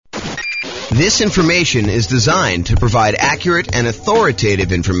This information is designed to provide accurate and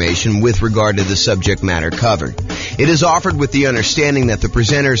authoritative information with regard to the subject matter covered. It is offered with the understanding that the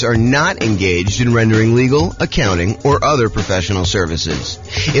presenters are not engaged in rendering legal, accounting, or other professional services.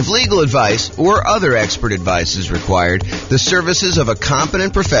 If legal advice or other expert advice is required, the services of a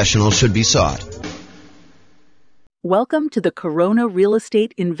competent professional should be sought. Welcome to the Corona Real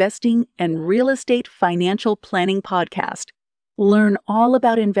Estate Investing and Real Estate Financial Planning Podcast. Learn all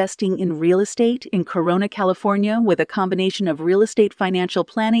about investing in real estate in Corona, California with a combination of real estate financial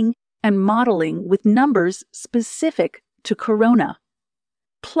planning and modeling with numbers specific to Corona.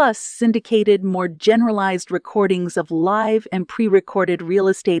 Plus syndicated, more generalized recordings of live and pre-recorded real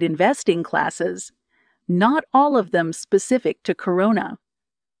estate investing classes, not all of them specific to Corona.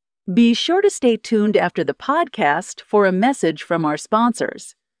 Be sure to stay tuned after the podcast for a message from our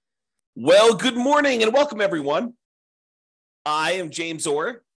sponsors. Well, good morning and welcome, everyone. I am James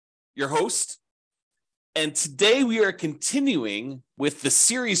Orr, your host, and today we are continuing with the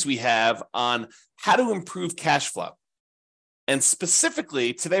series we have on how to improve cash flow. And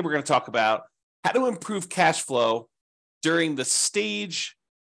specifically, today we're going to talk about how to improve cash flow during the stage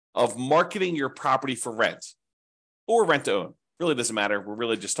of marketing your property for rent or rent to own. Really doesn't matter. We're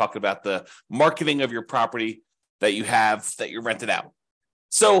really just talking about the marketing of your property that you have that you're rented out.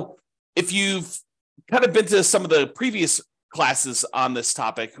 So if you've kind of been to some of the previous classes on this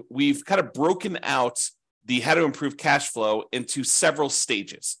topic, we've kind of broken out the how to improve cash flow into several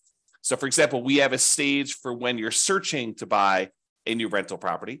stages. So for example, we have a stage for when you're searching to buy a new rental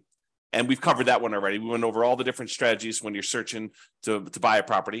property. And we've covered that one already. We went over all the different strategies when you're searching to buy a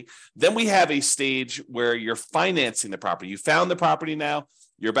property. Then we have a stage where you're financing the property. You found the property now,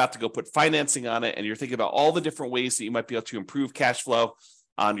 you're about to go put financing on it, and you're thinking about all the different ways that you might be able to improve cash flow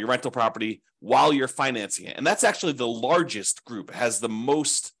on your rental property while you're financing it. And that's actually the largest group, it has the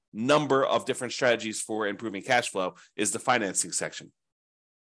most number of different strategies for improving cash flow, is the financing section.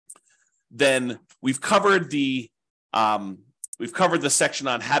 Then we've covered the section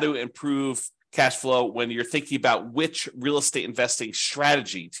on how to improve cash flow when you're thinking about which real estate investing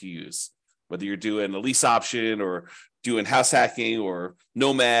strategy to use, whether you're doing a lease option or doing house hacking or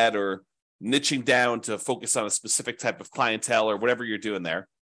nomad or niching down to focus on a specific type of clientele or whatever you're doing there.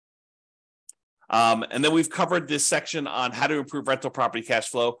 And then we've covered this section on how to improve rental property cash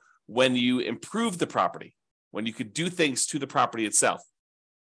flow when you improve the property, when you could do things to the property itself.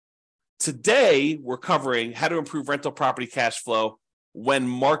 Today, we're covering how to improve rental property cash flow when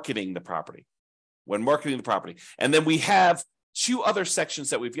marketing the property. And then we have two other sections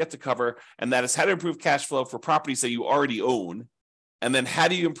that we've yet to cover, and that is how to improve cash flow for properties that you already own, and then how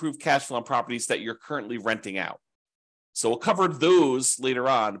do you improve cash flow on properties that you're currently renting out. So we'll cover those later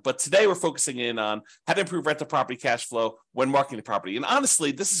on, but today we're focusing in on how to improve rental property cash flow when marketing the property. And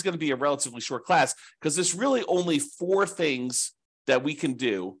honestly, this is going to be a relatively short class because there's really only 4 things that we can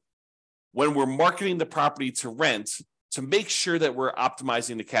do when we're marketing the property to rent to make sure that we're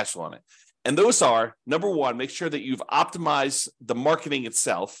optimizing the cash flow on it. And those are, number 1, make sure that you've optimized the marketing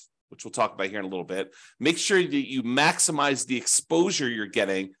itself, which we'll talk about here in a little bit. Make sure that you maximize the exposure you're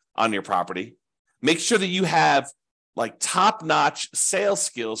getting on your property. Make sure that you have like top-notch sales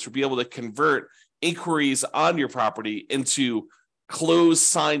skills for being able to convert inquiries on your property into closed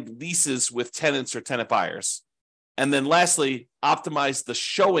signed leases with tenants or tenant buyers. And then lastly, optimize the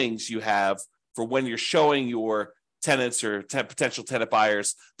showings you have for when you're showing your tenants or potential tenant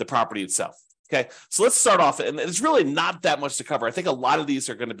buyers the property itself. Okay, so let's start off. And there's really not that much to cover. I think a lot of these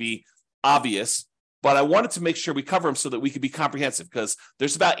are going to be obvious, but I wanted to make sure we cover them so that we could be comprehensive because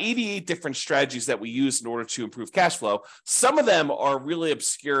there's about 88 different strategies that we use in order to improve cash flow. Some of them are really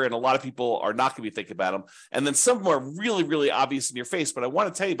obscure and a lot of people are not going to be thinking about them. And then some of them are really, really obvious in your face, but I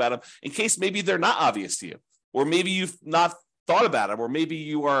want to tell you about them in case maybe they're not obvious to you. Or maybe you've not thought about them, or maybe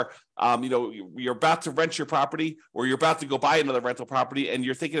you are, you're about to rent your property, or you're about to go buy another rental property, and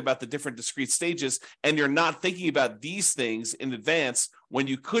you're thinking about the different discrete stages, and you're not thinking about these things in advance when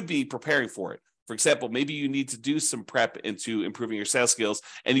you could be preparing for it. For example, maybe you need to do some prep into improving your sales skills,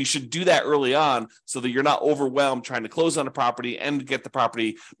 and you should do that early on so that you're not overwhelmed trying to close on a property and get the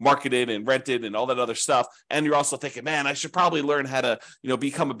property marketed and rented and all that other stuff. And you're also thinking, man, I should probably learn how to,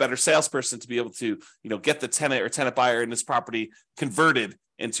 become a better salesperson to be able to, get the tenant or tenant buyer in this property converted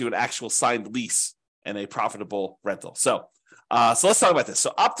into an actual signed lease and a profitable rental. So let's talk about this.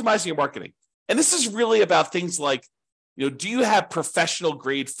 So optimizing your marketing. And this is really about things like, do you have professional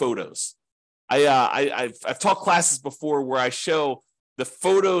grade photos? I've taught classes before where I show the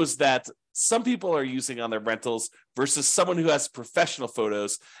photos that some people are using on their rentals versus someone who has professional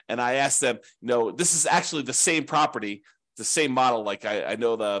photos. And I ask them, this is actually the same property, the same model. Like I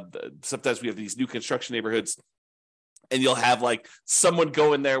know sometimes we have these new construction neighborhoods, and you'll have like someone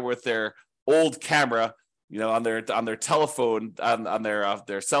go in there with their old camera, on their telephone, on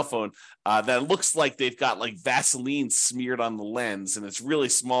their cell phone, that looks like they've got like Vaseline smeared on the lens, and it's really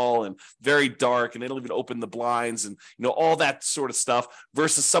small and very dark, and they don't even open the blinds, and all that sort of stuff.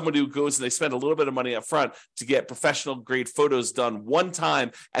 Versus someone who goes and they spend a little bit of money up front to get professional grade photos done one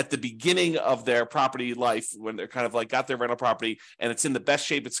time at the beginning of their property life, when they're kind of like got their rental property and it's in the best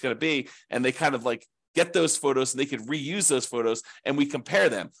shape it's going to be, and they kind of like get those photos and they can reuse those photos, and we compare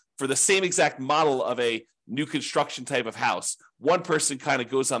them for the same exact model of a new construction type of house. One person kind of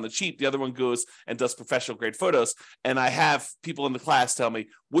goes on the cheap, the other one goes and does professional grade photos. And I have people in the class tell me,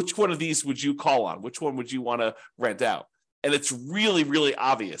 which one of these would you call on? Which one would you want to rent out? And it's really, really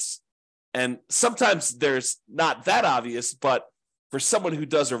obvious. And sometimes there's not that obvious, but for someone who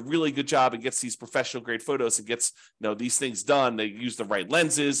does a really good job and gets these professional grade photos and gets these things done, they use the right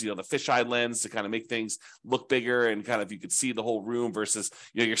lenses, the fisheye lens to kind of make things look bigger, and kind of you could see the whole room versus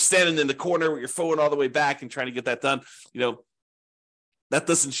you're standing in the corner with your phone all the way back and trying to get that done. That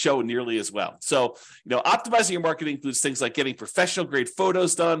doesn't show nearly as well. So, optimizing your marketing includes things like getting professional grade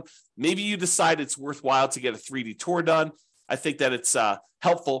photos done. Maybe you decide it's worthwhile to get a 3D tour done. I think that it's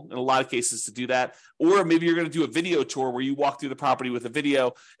helpful in a lot of cases to do that. Or maybe you're going to do a video tour where you walk through the property with a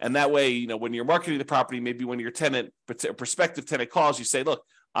video. And that way, when you're marketing the property, maybe when your prospective tenant calls, you say, look,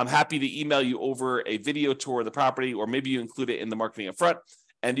 I'm happy to email you over a video tour of the property, or maybe you include it in the marketing up front,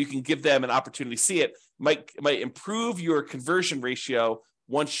 and you can give them an opportunity to see it. Might improve your conversion ratio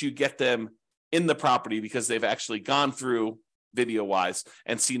once you get them in the property, because they've actually gone through video-wise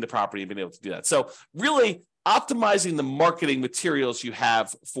and seen the property and been able to do that. So really, optimizing the marketing materials you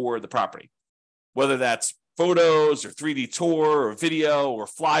have for the property, whether that's photos or 3D tour or video or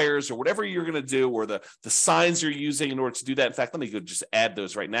flyers or whatever you're going to do, or the signs you're using in order to do that. In fact, let me go just add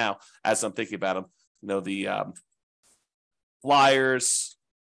those right now as I'm thinking about them. The flyers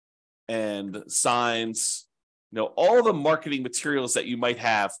and signs, all the marketing materials that you might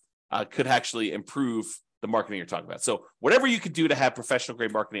have could actually improve the marketing you're talking about. So whatever you could do to have professional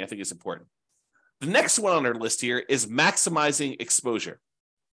grade marketing, I think is important. The next one on our list here is maximizing exposure.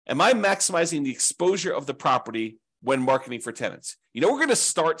 Am I maximizing the exposure of the property when marketing for tenants? We're going to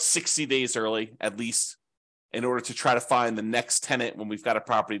start 60 days early, at least, in order to try to find the next tenant when we've got a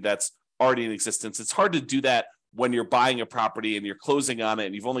property that's already in existence. It's hard to do that when you're buying a property and you're closing on it,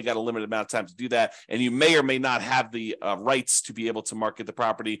 and you've only got a limited amount of time to do that, and you may or may not have the rights to be able to market the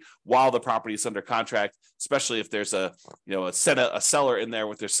property while the property is under contract, especially if there's a seller in there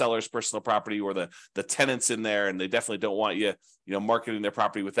with their seller's personal property, or the tenants in there, and they definitely don't want you marketing their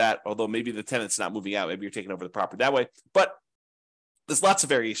property with that, although maybe the tenant's not moving out, maybe you're taking over the property that way. But there's lots of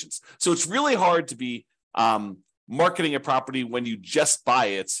variations. So it's really hard to be marketing a property when you just buy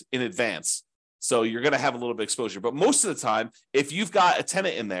it in advance. So you're going to have a little bit of exposure. But most of the time, if you've got a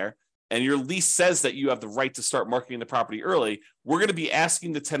tenant in there and your lease says that you have the right to start marketing the property early, we're going to be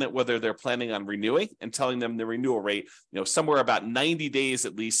asking the tenant whether they're planning on renewing and telling them the renewal rate, somewhere about 90 days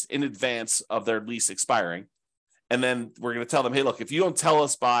at least in advance of their lease expiring. And then we're going to tell them, hey, look, if you don't tell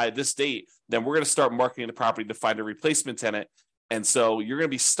us by this date, then we're going to start marketing the property to find a replacement tenant. And so you're going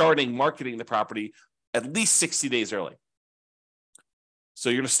to be starting marketing the property at least 60 days early. So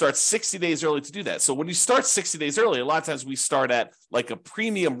you're going to start 60 days early to do that. So when you start 60 days early, a lot of times we start at like a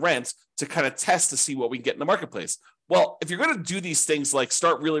premium rent to kind of test to see what we can get in the marketplace. Well, if you're going to do these things like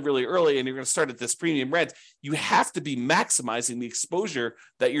start really, really early and you're going to start at this premium rent, you have to be maximizing the exposure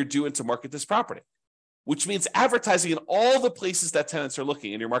that you're doing to market this property, which means advertising in all the places that tenants are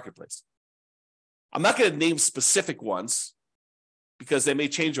looking in your marketplace. I'm not going to name specific ones because they may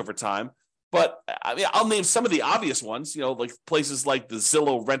change over time. But I mean, I'll name some of the obvious ones, like places like the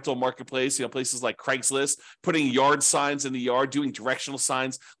Zillow rental marketplace, places like Craigslist, putting yard signs in the yard, doing directional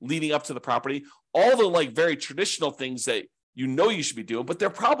signs leading up to the property, all the like very traditional things that you should be doing. But there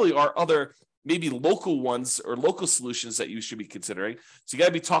probably are other maybe local ones or local solutions that you should be considering. So you got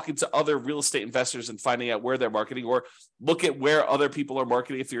to be talking to other real estate investors and finding out where they're marketing, or look at where other people are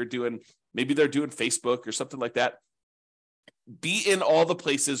marketing. If maybe they're doing Facebook or something like that. Be in all the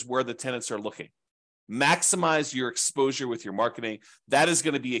places where the tenants are looking. Maximize your exposure with your marketing. That is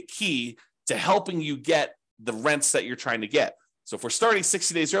going to be a key to helping you get the rents that you're trying to get. So if we're starting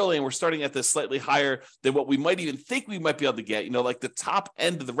 60 days early and we're starting at this slightly higher than what we might even think we might be able to get, like the top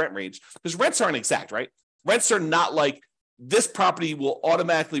end of the rent range, because rents aren't exact, right? Rents are not like this property will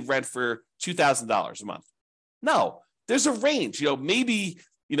automatically rent for $2,000 a month. No, there's a range. Maybe,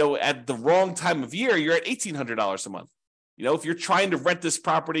 at the wrong time of year, you're at $1,800 a month. If you're trying to rent this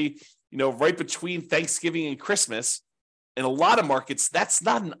property, right between Thanksgiving and Christmas, in a lot of markets, that's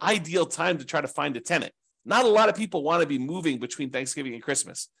not an ideal time to try to find a tenant. Not a lot of people want to be moving between Thanksgiving and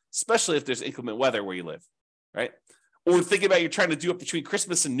Christmas, especially if there's inclement weather where you live, right? Or think about you're trying to do it between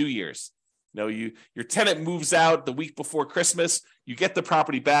Christmas and New Year's. Your tenant moves out the week before Christmas, you get the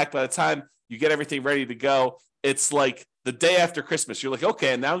property back. By the time you get everything ready to go, it's like the day after Christmas. You're like,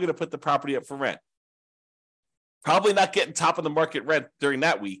 okay, now I'm going to put the property up for rent. Probably not getting top of the market rent during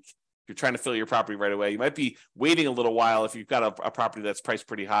that week. If you're trying to fill your property right away, you might be waiting a little while if you've got a property that's priced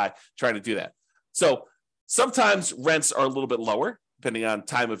pretty high, trying to do that. So sometimes rents are a little bit lower, depending on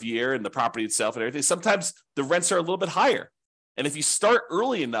time of year and the property itself and everything. Sometimes the rents are a little bit higher. And if you start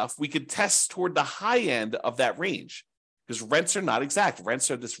early enough, we could test toward the high end of that range, because rents are not exact.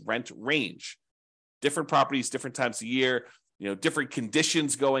 Rents are this rent range. Different properties, different times of year, different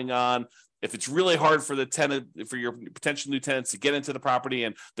conditions going on. If it's really hard for the tenant, for your potential new tenants to get into the property,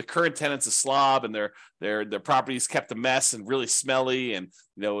 and the current tenant's a slob, and their property's kept a mess and really smelly, and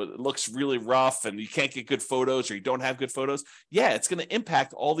it looks really rough, and you can't get good photos, or you don't have good photos, it's going to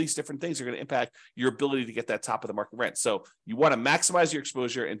impact all these different things. Are going to impact your ability to get that top of the market rent. So you want to maximize your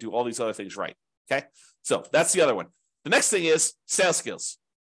exposure and do all these other things right. Okay, so that's the other one. The next thing is sales skills.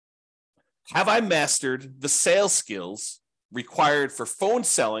 Have I mastered the sales skills required for phone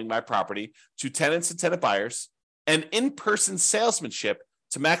selling my property to tenants and tenant buyers, and in-person salesmanship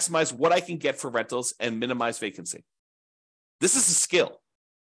to maximize what I can get for rentals and minimize vacancy? This is a skill.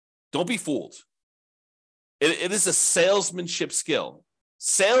 Don't be fooled. It is a salesmanship skill.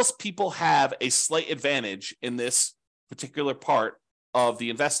 Salespeople have a slight advantage in this particular part of the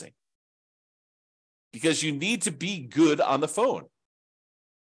investing, because you need to be good on the phone.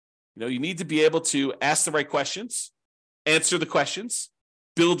 You need to be able to ask the right questions, answer the questions,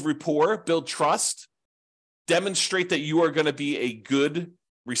 build rapport, build trust, demonstrate that you are going to be a good,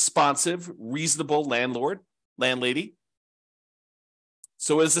 responsive, reasonable landlord, landlady.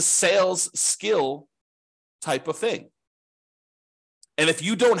 So it is a sales skill type of thing. And if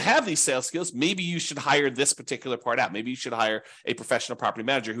you don't have these sales skills, maybe you should hire this particular part out. Maybe you should hire a professional property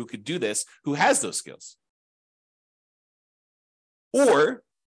manager who could do this, who has those skills. Or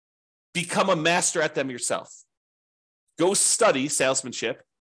become a master at them yourself. Go study salesmanship.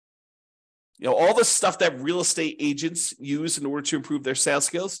 All the stuff that real estate agents use in order to improve their sales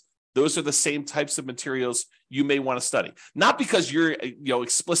skills, those are the same types of materials you may want to study. Not because you're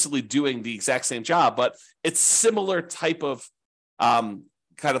explicitly doing the exact same job, but it's similar type of kind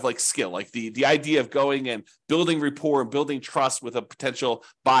of like skill, like the idea of going and building rapport and building trust with a potential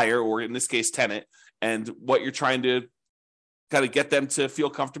buyer, or in this case, tenant, and what you're trying to kind of get them to feel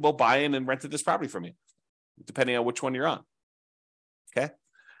comfortable buying and renting this property from you, depending on which one you're on. Okay.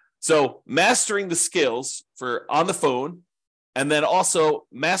 So mastering the skills for on the phone, and then also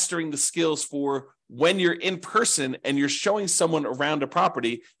mastering the skills for when you're in person and you're showing someone around a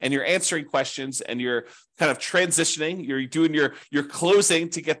property and you're answering questions and you're kind of transitioning, you're doing your closing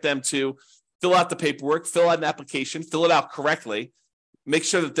to get them to fill out the paperwork, fill out an application, fill it out correctly, make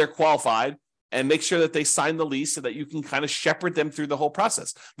sure that they're qualified, and make sure that they sign the lease so that you can kind of shepherd them through the whole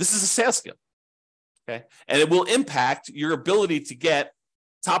process. This is a sales skill. Okay. And it will impact your ability to get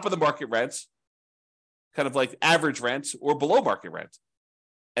top of the market rent, kind of like average rent, or below market rent,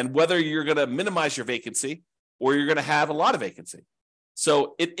 and whether you're going to minimize your vacancy or you're going to have a lot of vacancy.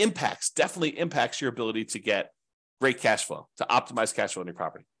 So it definitely impacts your ability to get great cash flow, to optimize cash flow on your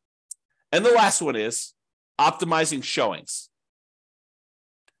property. And the last one is optimizing showings.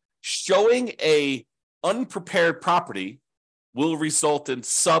 Showing a unprepared property will result in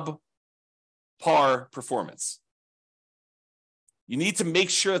subpar performance. You need to make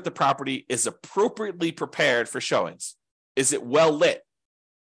sure that the property is appropriately prepared for showings. Is it well lit?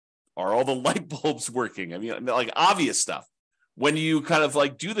 Are all the light bulbs working? I mean, like obvious stuff. When you kind of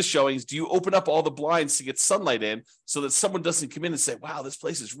like do the showings, do you open up all the blinds to get sunlight in so that someone doesn't come in and say, wow, this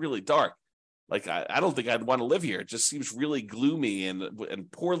place is really dark? Like, I don't think I'd want to live here. It just seems really gloomy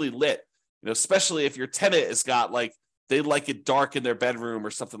and poorly lit, especially if your tenant has got they like it dark in their bedroom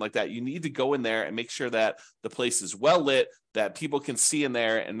or something like that. You need to go in there and make sure that the place is well lit, that people can see in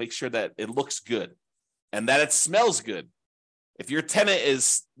there, and make sure that it looks good and that it smells good. If your tenant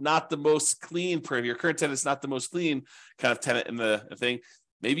is not the most clean, your current tenant is not the most clean kind of tenant in the thing,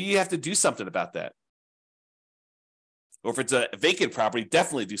 maybe you have to do something about that. Or if it's a vacant property,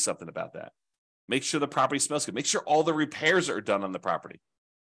 definitely do something about that. Make sure the property smells good. Make sure all the repairs are done on the property.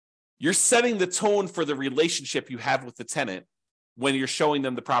 You're setting the tone for the relationship you have with the tenant when you're showing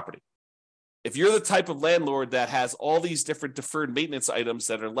them the property. If you're the type of landlord that has all these different deferred maintenance items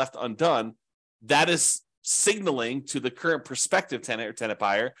that are left undone, that is signaling to the current prospective tenant or tenant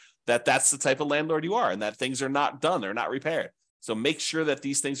buyer that that's the type of landlord you are and that things are not done, they're not repaired. So make sure that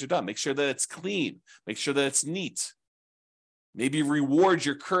these things are done. Make sure that it's clean. Make sure that it's neat. Maybe reward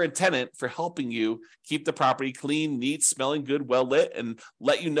your current tenant for helping you keep the property clean, neat, smelling good, well lit, and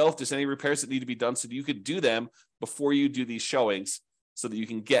let you know if there's any repairs that need to be done so that you could do them before you do these showings so that you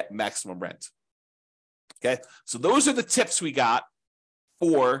can get maximum rent. Okay, so those are the tips we got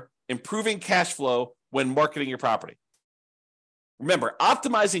for improving cash flow when marketing your property. Remember,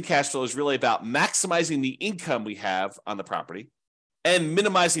 optimizing cash flow is really about maximizing the income we have on the property and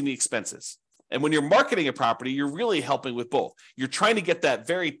minimizing the expenses. And when you're marketing a property, you're really helping with both. You're trying to get that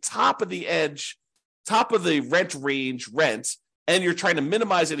very top of the edge, top of the rent range rent, and you're trying to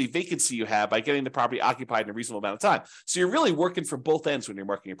minimize any vacancy you have by getting the property occupied in a reasonable amount of time. So you're really working for both ends when you're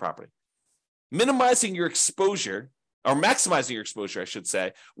marketing your property. Minimizing your exposure, or maximizing your exposure, I should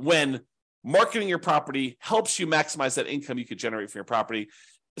say, when marketing your property helps you maximize that income you could generate from your property.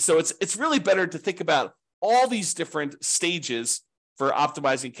 So it's really better to think about all these different stages for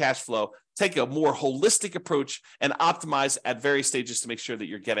optimizing cash flow. Take a more holistic approach and optimize at various stages to make sure that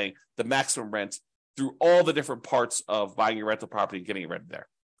you're getting the maximum rent through all the different parts of buying your rental property and getting it rented there.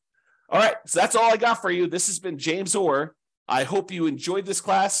 All right, so that's all I got for you. This has been James Orr. I hope you enjoyed this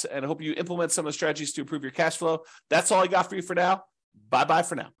class and I hope you implement some of the strategies to improve your cash flow. That's all I got for you for now. Bye-bye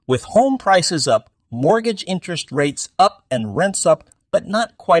for now. With home prices up, mortgage interest rates up, and rents up, but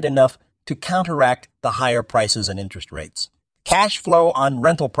not quite enough to counteract the higher prices and interest rates. Cash flow on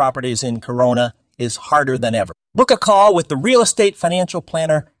rental properties in Corona is harder than ever. Book a call with the Real Estate Financial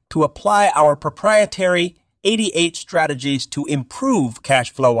Planner to apply our proprietary 88 strategies to improve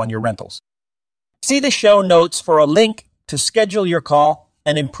cash flow on your rentals. See the show notes for a link to schedule your call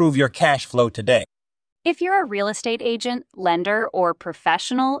and improve your cash flow today. If you're a real estate agent, lender, or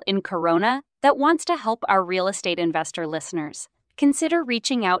professional in Corona that wants to help our real estate investor listeners, consider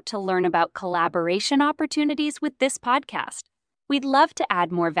reaching out to learn about collaboration opportunities with this podcast. We'd love to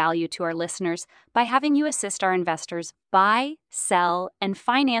add more value to our listeners by having you assist our investors buy, sell, and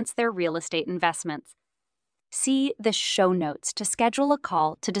finance their real estate investments. See the show notes to schedule a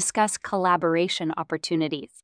call to discuss collaboration opportunities.